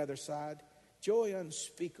me on the other side. Joy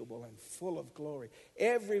unspeakable and full of glory.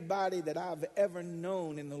 Everybody that I've ever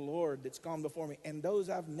known in the Lord that's gone before me, and those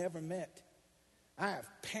I've never met. I have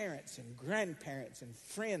parents and grandparents and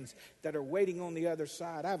friends that are waiting on the other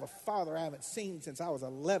side. I have a father I haven't seen since I was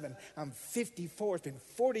 11. I'm 54. It's been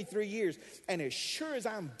 43 years. And as sure as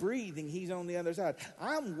I'm breathing, he's on the other side.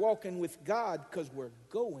 I'm walking with God because we're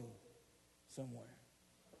going somewhere.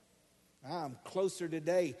 I'm closer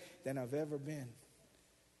today than I've ever been.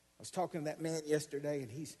 I was talking to that man yesterday,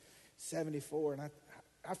 and he's 74. And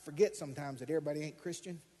I forget sometimes that everybody ain't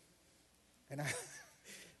Christian. And I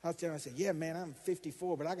was telling him, I said, yeah, man, I'm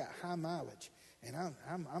 54, but I got high mileage, and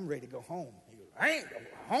I'm ready to go home. He goes, I ain't going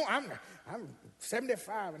home. I'm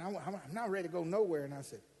 75, and I'm not ready to go nowhere. And I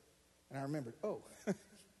said, and I remembered,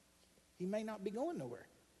 he may not be going nowhere.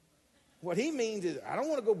 What he means is, I don't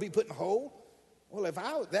want to go be put in a hole. Well, if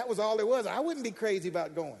that was all it was, I wouldn't be crazy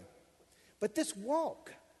about going. But this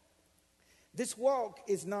walk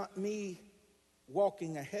is not me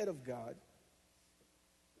walking ahead of God.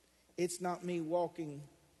 It's not me walking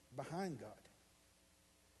behind God.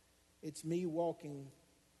 It's me walking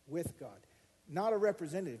with God. Not a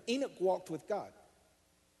representative. Enoch walked with God.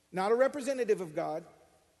 Not a representative of God.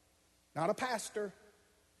 Not a pastor.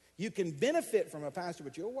 You can benefit from a pastor,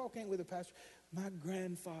 but you'll walk in with a pastor. My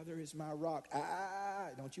grandfather is my rock.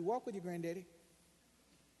 Don't you walk with your granddaddy.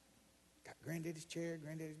 Got granddaddy's chair,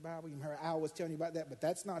 granddaddy's Bible. You heard Al was telling you about that, but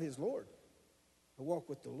that's not his Lord. I walk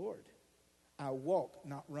with the Lord. I walk,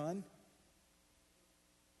 not run.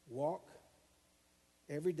 Walk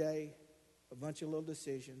every day, a bunch of little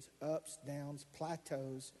decisions, ups, downs,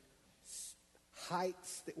 plateaus,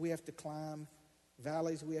 heights that we have to climb,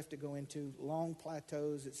 valleys we have to go into, long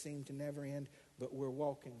plateaus that seem to never end, but we're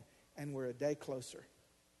walking and we're a day closer.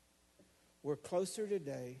 We're closer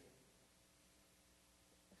today.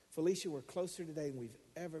 Felicia, we're closer today than we've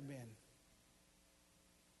ever been.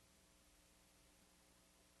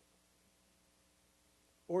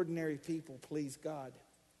 Ordinary people please God.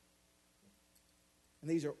 And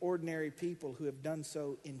these are ordinary people who have done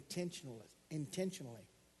so intentionally.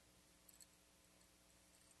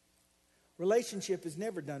 Relationship is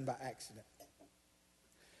never done by accident.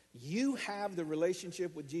 You have the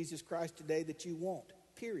relationship with Jesus Christ today that you want,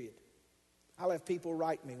 period. I'll have people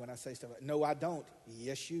write me when I say stuff like, no, I don't.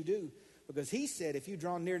 Yes, you do. Because he said, if you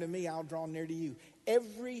draw near to me, I'll draw near to you.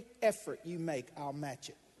 Every effort you make, I'll match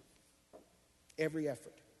it. Every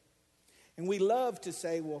effort. And we love to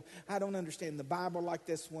say, well, I don't understand the Bible like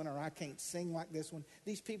this one, or I can't sing like this one.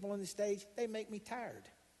 These people on the stage, they make me tired.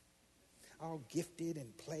 All gifted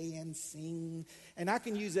and play and sing. And I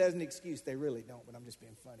can use that as an excuse. They really don't, but I'm just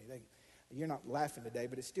being funny. You're not laughing today,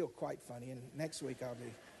 but it's still quite funny. And next week I'll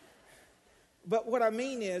be. But what I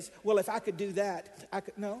mean is, well, if I could do that, I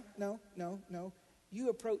could. No. You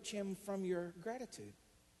approach him from your gratitude,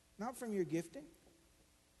 not from your gifting.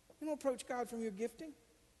 You don't approach God from your gifting.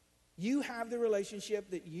 You have the relationship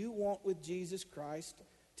that you want with Jesus Christ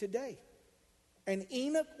today. And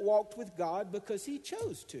Enoch walked with God because he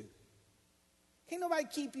chose to. Can't nobody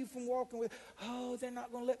keep you from walking with, oh, they're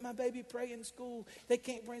not going to let my baby pray in school. They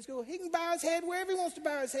can't pray in school. He can bow his head wherever he wants to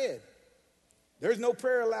bow his head. There's no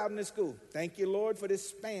prayer allowed in this school. Thank you, Lord, for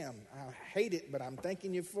this spam. I hate it, but I'm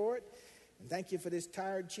thanking you for it. And thank you for this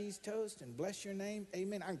tired cheese toast. And bless your name.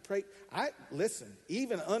 Amen. I can pray. Listen,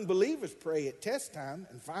 even unbelievers pray at test time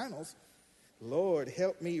and finals. Lord,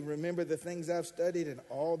 help me remember the things I've studied and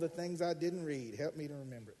all the things I didn't read. Help me to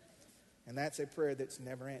remember it. And that's a prayer that's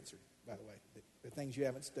never answered, by the way. The things you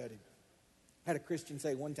haven't studied. I had a Christian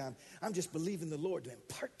say one time, I'm just believing the Lord to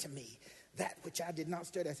impart to me that which I did not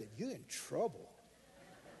study. I said, you're in trouble.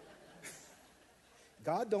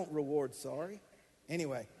 God don't reward sorry.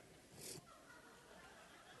 Anyway.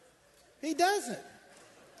 He doesn't.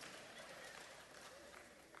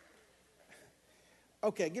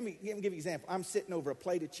 Okay, give me an example. I'm sitting over a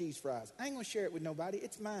plate of cheese fries. I ain't going to share it with nobody.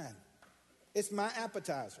 It's mine. It's my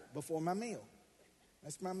appetizer before my meal.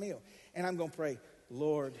 That's my meal. And I'm going to pray,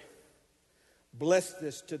 Lord, bless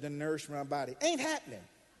this to the nourishment of my body. Ain't happening.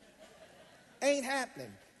 Ain't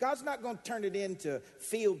happening. God's not going to turn it into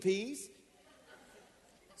field peas.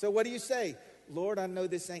 So what do you say? Lord, I know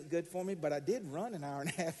this ain't good for me, but I did run an hour and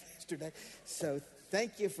a half yesterday. So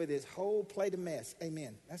thank you for this whole plate of mess.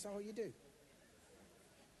 Amen. That's all you do.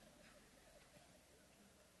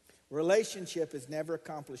 Relationship is never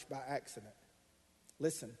accomplished by accident.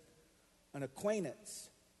 Listen, an acquaintance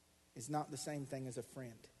is not the same thing as a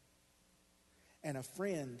friend. And a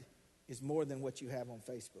friend is more than what you have on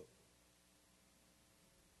Facebook.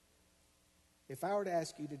 If I were to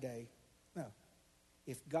ask you today,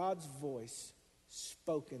 if God's voice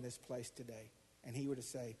spoke in this place today and he were to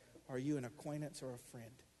say, are you an acquaintance or a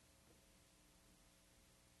friend?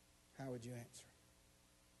 How would you answer?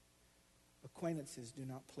 Acquaintances do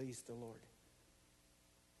not please the Lord.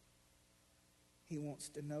 He wants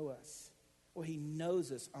to know us. Well, he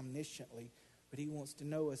knows us omnisciently, but he wants to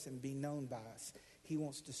know us and be known by us. He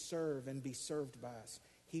wants to serve and be served by us.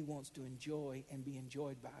 He wants to enjoy and be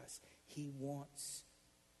enjoyed by us. He wants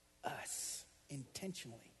us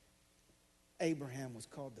intentionally. Abraham was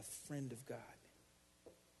called the friend of God.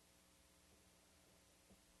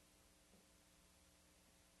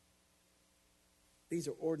 These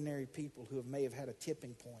are ordinary people who may have had a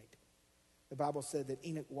tipping point. The Bible said that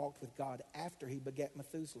Enoch walked with God after he begat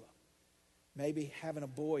Methuselah. Maybe having a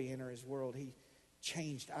boy enter his world, he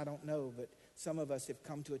changed, I don't know, but some of us have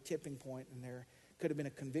come to a tipping point and there could have been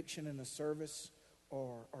a conviction in a service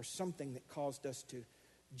or something that caused us to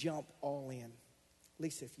jump all in.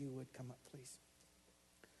 Lisa, if you would come up, please.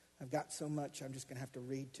 I've got so much I'm just going to have to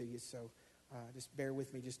read to you, so just bear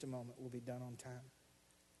with me just a moment. We'll be done on time.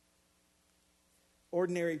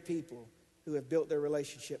 Ordinary people who have built their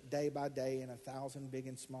relationship day by day in 1,000 big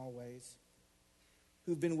and small ways,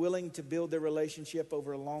 who've been willing to build their relationship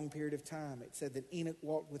over a long period of time. It said that Enoch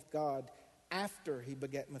walked with God after he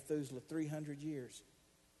begat Methuselah 300 years,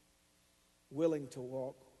 willing to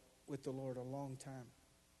walk with the Lord a long time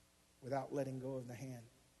without letting go of the hand,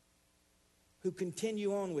 who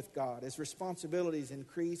continue on with God as responsibilities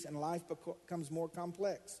increase and life becomes more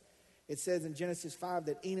complex. It says in Genesis 5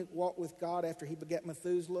 that Enoch walked with God after he begat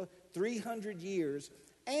Methuselah 300 years,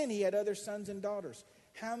 and he had other sons and daughters.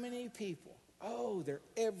 How many people? Oh, they're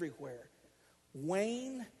everywhere.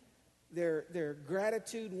 Wane, their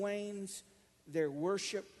gratitude wanes, their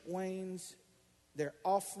worship wanes, their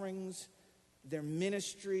offerings, their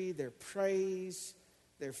ministry, their praise,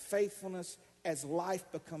 their faithfulness as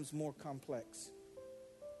life becomes more complex.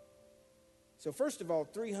 So first of all,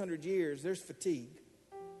 300 years, there's fatigue.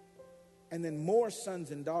 And then more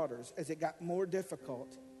sons and daughters as it got more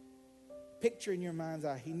difficult. Picture in your mind's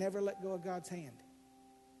eye, he never let go of God's hand.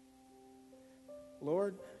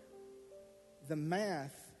 Lord, the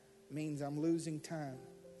math means I'm losing time.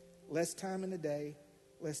 Less time in a day,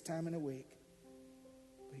 less time in a week.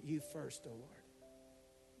 But you first, oh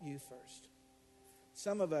Lord. You first.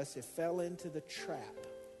 Some of us have fell into the trap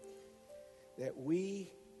that we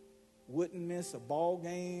wouldn't miss a ball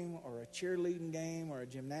game or a cheerleading game or a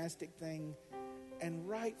gymnastic thing. And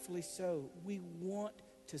rightfully so. We want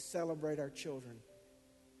to celebrate our children.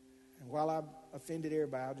 And while I've offended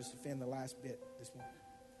everybody, I'll just offend the last bit this morning.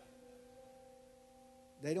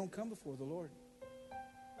 They don't come before the Lord.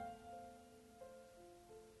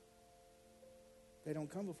 They don't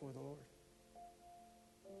come before the Lord.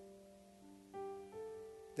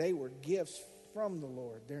 They were gifts from the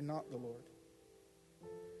Lord. They're not the Lord.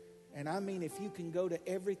 And I mean, if you can go to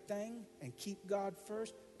everything and keep God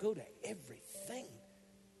first, go to everything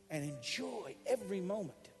and enjoy every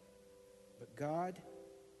moment. But God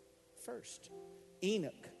first.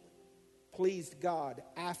 Enoch pleased God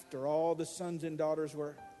after all the sons and daughters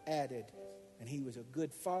were added. And he was a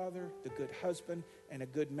good father, a good husband, and a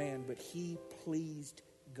good man. But he pleased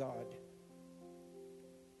God.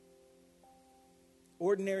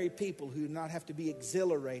 Ordinary people who do not have to be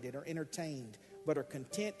exhilarated or entertained, but are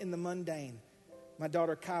content in the mundane. My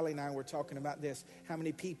daughter Kylie and I were talking about this. How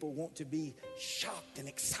many people want to be shocked and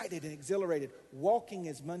excited and exhilarated? Walking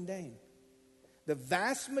is mundane. The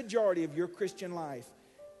vast majority of your Christian life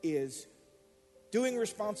is doing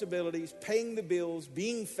responsibilities, paying the bills,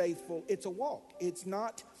 being faithful. It's a walk. It's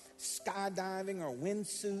not skydiving or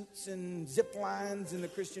windsuits and zip lines in the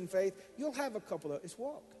Christian faith. You'll have a couple of, it's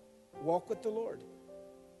walk. Walk with the Lord.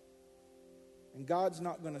 And God's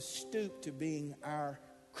not going to stoop to being our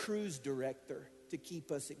cruise director to keep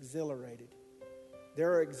us exhilarated.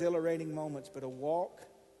 There are exhilarating moments, but a walk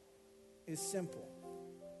is simple.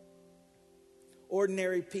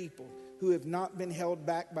 Ordinary people who have not been held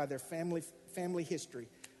back by their family history.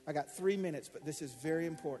 I got 3 minutes, but this is very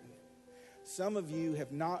important. Some of you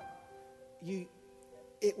have not,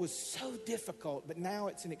 it was so difficult, but now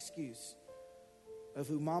it's an excuse of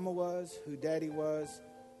who mama was, who daddy was,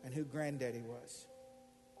 and who granddaddy was.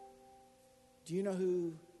 Do you know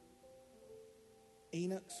who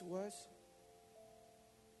Enoch's was?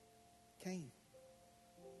 Cain.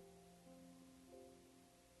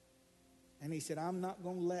 And he said, I'm not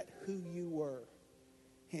going to let who you were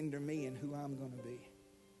hinder me and who I'm going to be.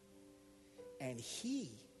 And he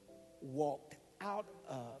walked out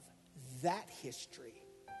of that history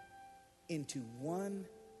into one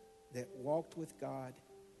that walked with God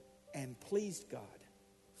and pleased God.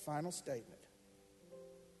 Final statement.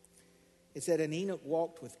 It said, and Enoch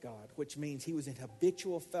walked with God, which means he was in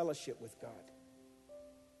habitual fellowship with God.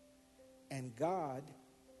 And God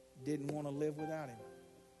didn't want to live without him.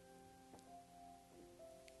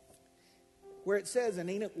 Where it says, and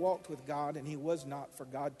Enoch walked with God, and he was not, for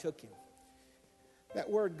God took him. That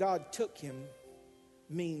word God took him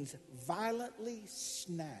means violently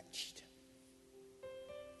snatched.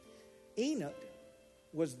 Enoch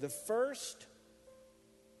was the first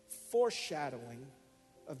foreshadowing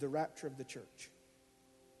of the rapture of the church.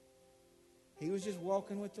 He was just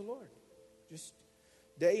walking with the Lord. Just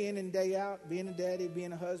day in and day out, being a daddy,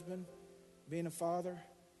 being a husband, being a father,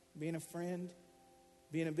 being a friend,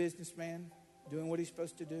 being a businessman, doing what he's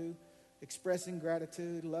supposed to do, expressing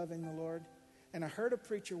gratitude, loving the Lord. And I heard a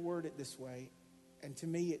preacher word it this way, and to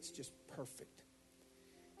me it's just perfect.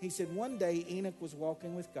 He said one day Enoch was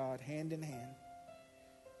walking with God hand in hand,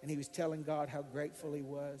 and he was telling God how grateful he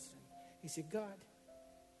was. He said, God,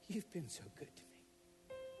 You've been so good to me.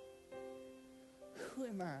 Who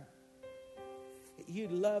am I that you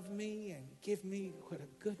love me and give me what a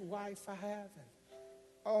good wife I have and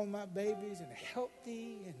all my babies and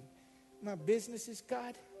healthy and my businesses?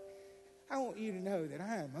 God, I want you to know that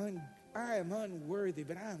I am unworthy,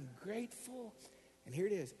 but I am grateful. And here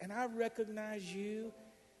it is. And I recognize you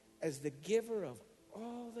as the giver of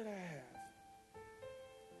all that I have.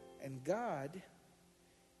 And God,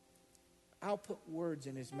 I'll put words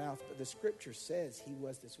in his mouth, but the scripture says he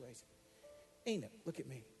was this way. Enoch, look at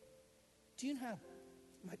me. Do you know how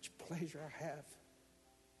much pleasure I have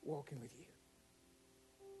walking with you?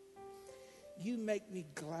 You make me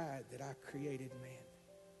glad that I created man.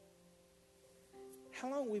 How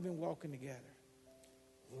long have we been walking together?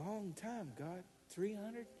 Long time, God.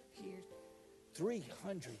 300 years.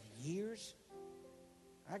 300 years?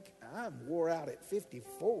 I'm wore out at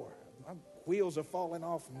 54. My wheels are falling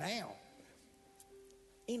off now.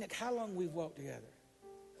 Enoch, how long we've walked together?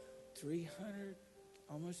 300,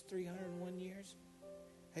 almost 301 years.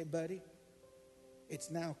 Hey, buddy, it's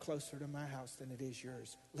now closer to my house than it is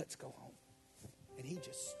yours. Let's go home. And he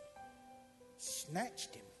just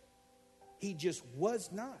snatched him. He just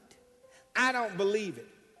was not. I don't believe it.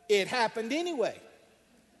 It happened anyway.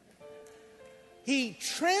 He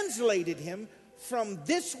translated him from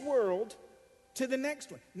this world to the next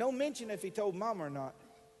one. No mention if he told mama or not.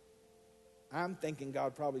 I'm thinking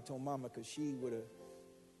God probably told mama because she would have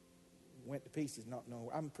went to pieces not knowing.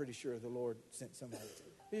 I'm pretty sure the Lord sent somebody.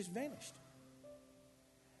 It just vanished.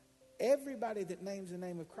 Everybody that names the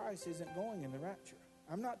name of Christ isn't going in the rapture.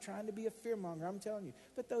 I'm not trying to be a fearmonger. I'm telling you.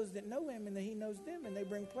 But those that know him and that he knows them and they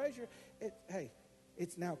bring pleasure, hey,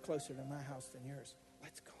 it's now closer to my house than yours.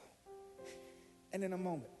 Let's go. And in a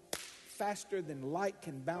moment, faster than light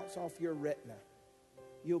can bounce off your retina,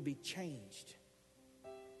 you'll be changed.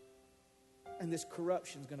 And this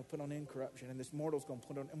corruption is going to put on incorruption, and this mortal is going to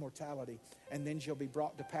put on immortality. And then shall be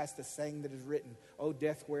brought to pass the saying that is written, O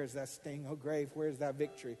death, where is thy sting? O grave, where is thy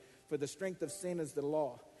victory? For the strength of sin is the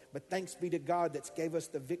law. But thanks be to God that's gave us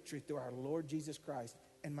the victory through our Lord Jesus Christ.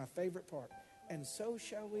 And my favorite part, and so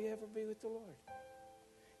shall we ever be with the Lord.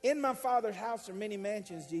 In my Father's house are many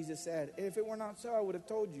mansions, Jesus said. If it were not so, I would have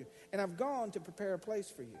told you. And I've gone to prepare a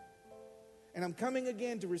place for you. And I'm coming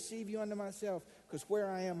again to receive you unto myself, because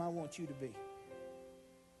where I am, I want you to be.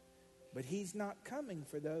 But he's not coming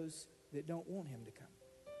for those that don't want him to come.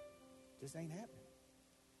 Just ain't happening.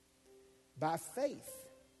 By faith,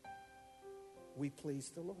 we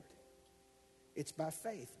please the Lord. It's by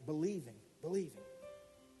faith, believing.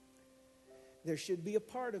 There should be a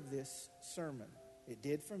part of this sermon, it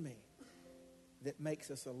did for me, that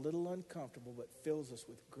makes us a little uncomfortable but fills us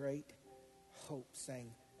with great hope,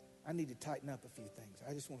 saying, I need to tighten up a few things.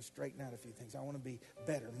 I just want to straighten out a few things. I want to be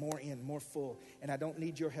better, more in, more full. And I don't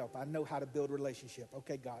need your help. I know how to build a relationship.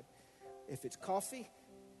 Okay, God, if it's coffee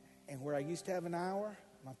and where I used to have an hour,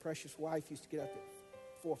 my precious wife used to get up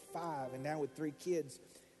at 4 or 5, and now with 3 kids,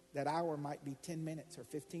 that hour might be 10 minutes or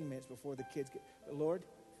 15 minutes before the kids get. But Lord,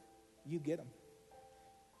 you get them.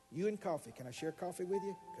 You and coffee. Can I share coffee with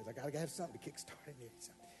you? Because I got to have something to kickstart in here.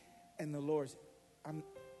 And the Lord's,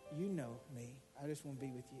 you know me. I just want to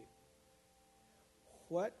be with you.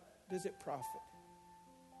 What does it profit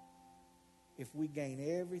if we gain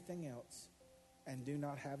everything else and do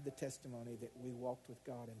not have the testimony that we walked with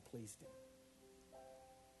God and pleased him?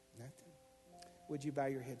 Nothing. Would you bow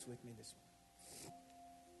your heads with me this morning?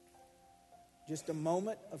 Just a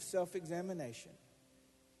moment of self-examination.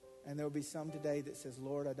 And there will be some today that says,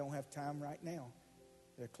 Lord, I don't have time right now.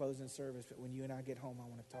 They're closing service, but when you and I get home, I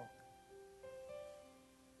want to talk.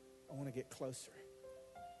 I want to get closer.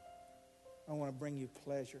 I want to bring you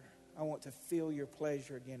pleasure. I want to feel your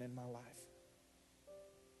pleasure again in my life.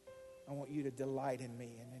 I want you to delight in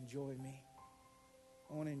me and enjoy me.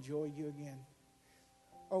 I want to enjoy you again.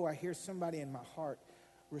 Oh, I hear somebody in my heart.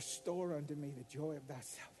 Restore unto me the joy of thy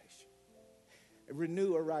salvation.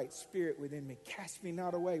 Renew a right spirit within me. Cast me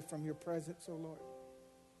not away from your presence, O Lord.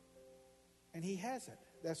 And he hasn't.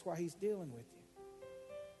 That's why he's dealing with you.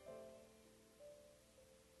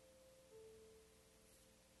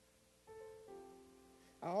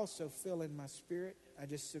 I also feel in my spirit, I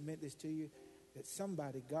just submit this to you, that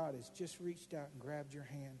somebody, God, has just reached out and grabbed your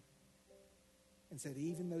hand and said,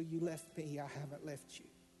 even though you left me, I haven't left you.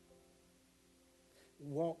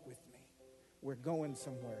 Walk with me. We're going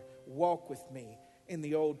somewhere. Walk with me in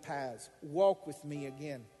the old paths. Walk with me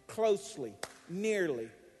again, closely, nearly,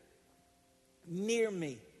 near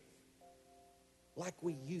me, like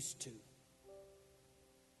we used to.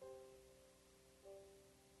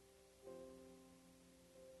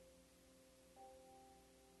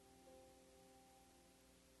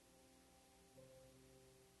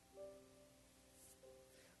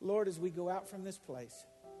 Lord, as we go out from this place,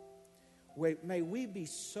 may we be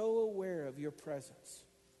so aware of your presence.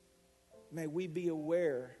 May we be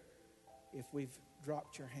aware if we've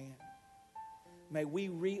dropped your hand. May we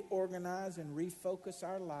reorganize and refocus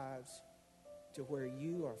our lives to where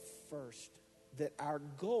you are first. That our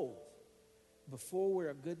goal, before we're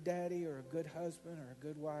a good daddy or a good husband or a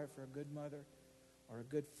good wife or a good mother or a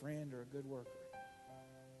good friend or a good worker,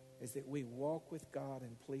 is that we walk with God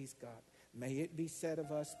and please God. May it be said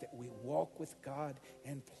of us that we walk with God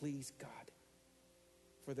and please God.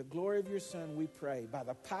 For the glory of your Son, we pray, by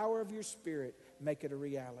the power of your Spirit, make it a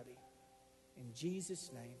reality. In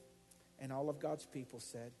Jesus' name, and all of God's people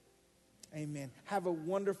said, amen. Have a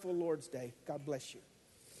wonderful Lord's Day. God bless you.